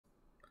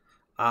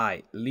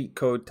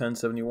LeetCode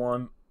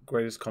 1071,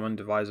 greatest common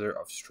divisor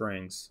of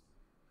strings.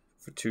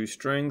 For two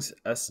strings,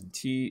 s and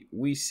t,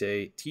 we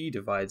say t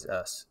divides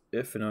s,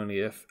 if and only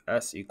if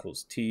s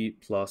equals t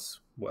plus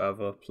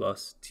whatever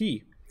plus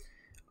t,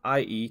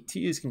 i.e.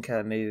 t is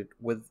concatenated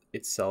with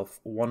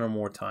itself one or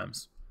more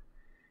times.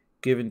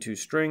 Given two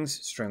strings,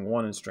 string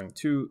 1 and string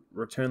 2,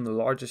 return the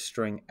largest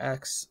string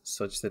x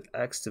such that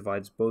x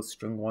divides both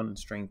string 1 and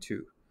string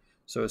 2.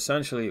 So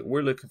essentially,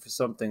 we're looking for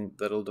something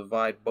that'll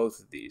divide both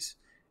of these.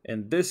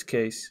 In this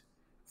case,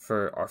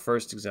 for our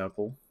first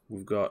example,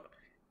 we've got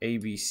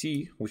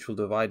ABC, which will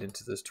divide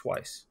into this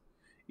twice.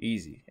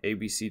 Easy.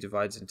 ABC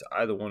divides into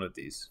either one of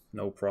these.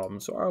 No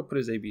problem. So our output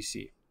is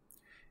ABC.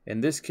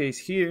 In this case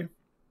here,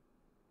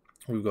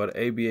 we've got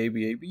AB,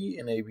 AB, AB,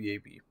 and AB,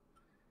 AB.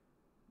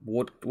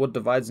 What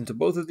divides into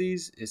both of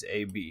these is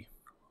AB,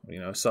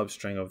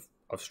 substring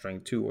of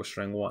string 2 or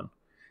string 1.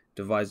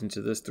 Divides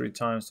into this 3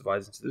 times,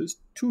 divides into this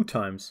 2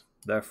 times.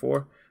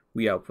 Therefore,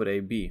 we output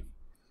AB.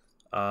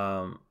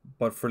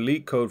 But for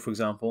LeetCode, for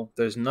example,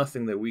 there's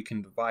nothing that we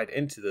can divide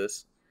into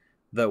this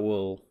that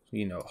will,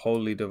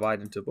 wholly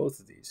divide into both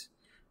of these.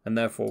 And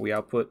therefore, we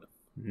output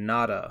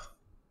nada.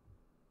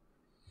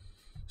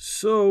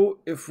 So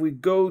if we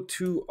go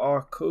to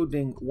our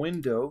coding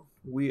window,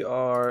 we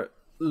are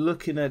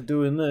looking at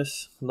doing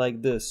this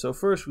like this. So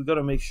first, we've got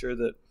to make sure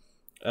that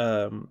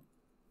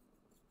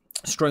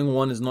string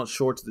 1 is not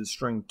short to the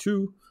string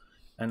 2.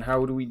 And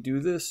how do we do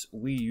this?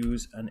 We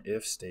use an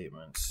if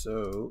statement.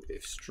 So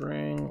if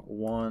string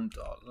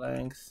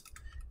 1.length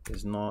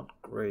is not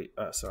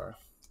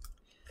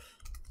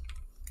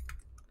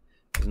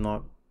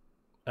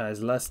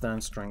is less than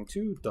string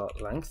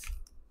 2.length.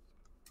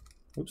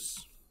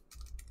 Oops,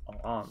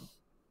 I'm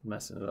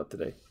messing it up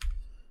today.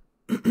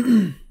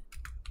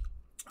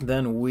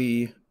 Then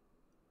we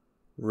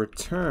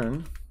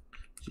return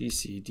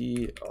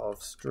GCD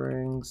of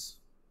strings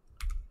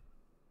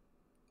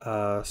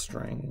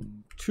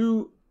string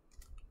 2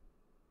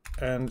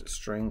 and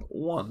string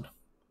 1,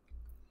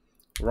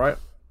 right?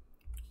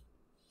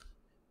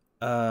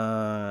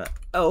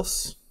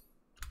 Else,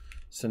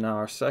 so now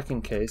our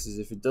second case is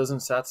if it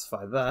doesn't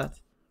satisfy that,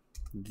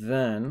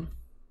 then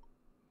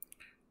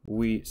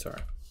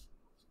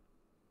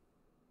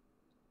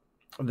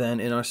then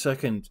in our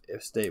second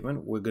if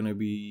statement, we're going to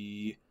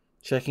be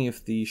checking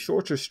if the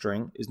shorter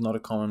string is not a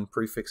common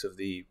prefix of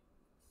the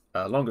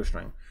longer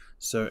string.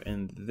 So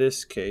in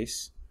this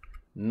case,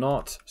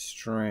 not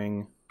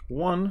string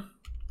 1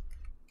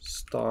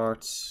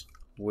 starts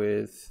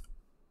with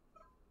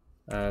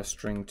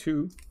string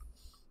 2.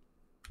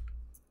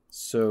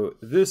 So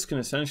this can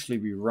essentially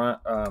be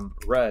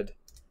read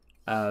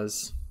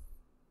as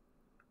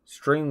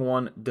string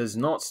 1 does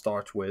not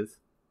start with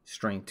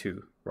string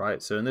 2,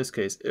 right? So in this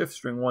case, if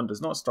string 1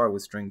 does not start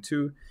with string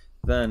 2,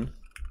 then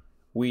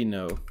we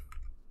know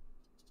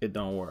it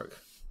don't work.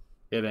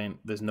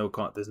 There's no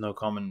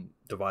common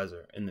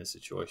divisor in this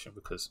situation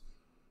because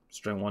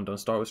string 1 don't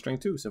start with string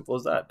 2. Simple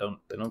as that.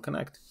 They don't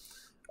connect.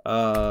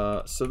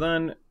 So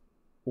then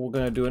we're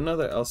gonna do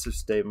another else if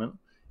statement.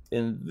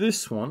 In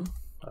this one,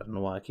 I don't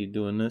know why I keep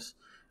doing this.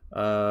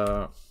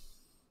 I'll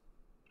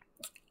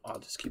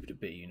just keep it a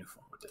bit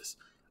uniform with this.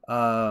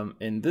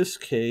 In this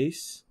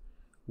case,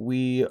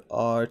 we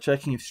are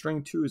checking if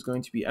string 2 is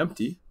going to be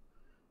empty.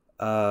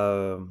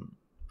 And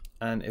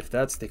if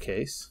that's the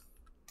case,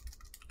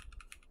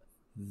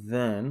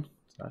 then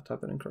did I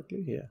type it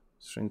incorrectly? Yeah,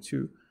 string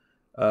 2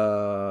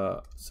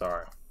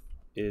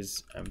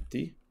 is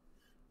empty.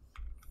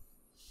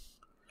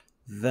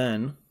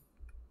 Then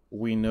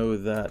we know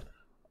that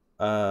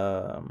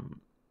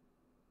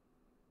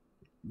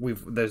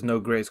there's no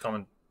greatest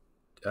common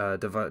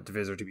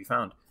divisor to be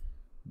found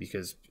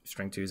because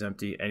string 2 is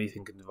empty.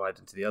 Anything can divide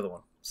into the other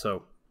one.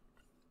 So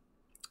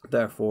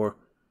therefore,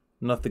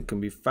 nothing can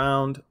be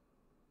found,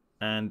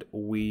 and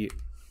we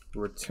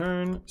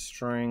return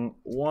string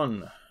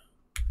 1.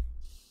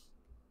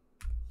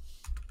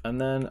 And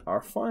then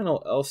our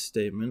final else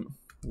statement,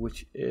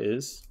 which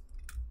is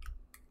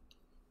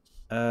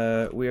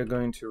we are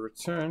going to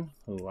return,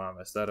 oh wow, I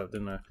messed that up,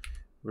 didn't I?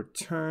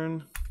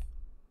 Return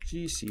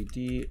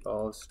GCD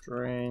of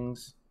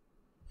strings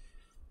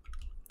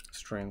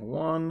string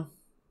 1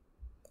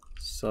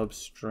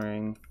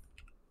 substring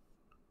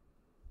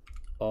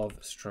of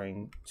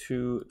string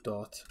 2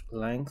 dot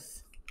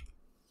length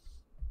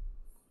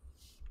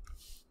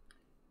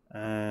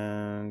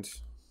and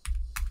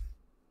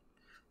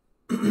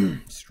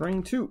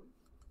string 2,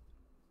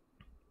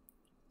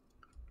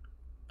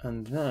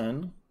 and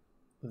then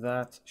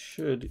that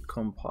should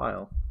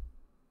compile.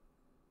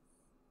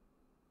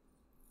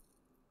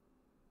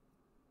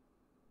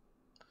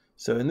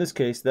 So in this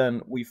case,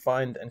 then we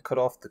find and cut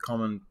off the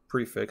common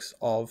prefix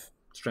of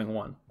string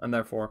 1, and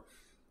therefore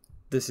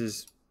this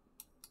is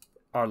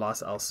our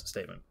last else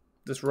statement.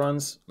 This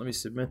runs. Let me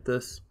submit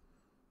this.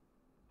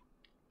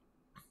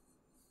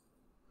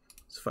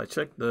 So if I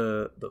check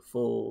the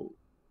full,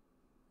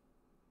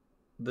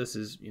 this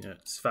is,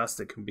 as fast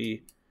as it can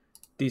be,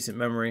 decent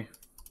memory,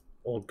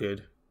 all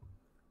good.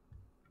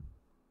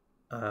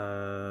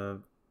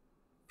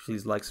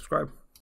 Please like, subscribe.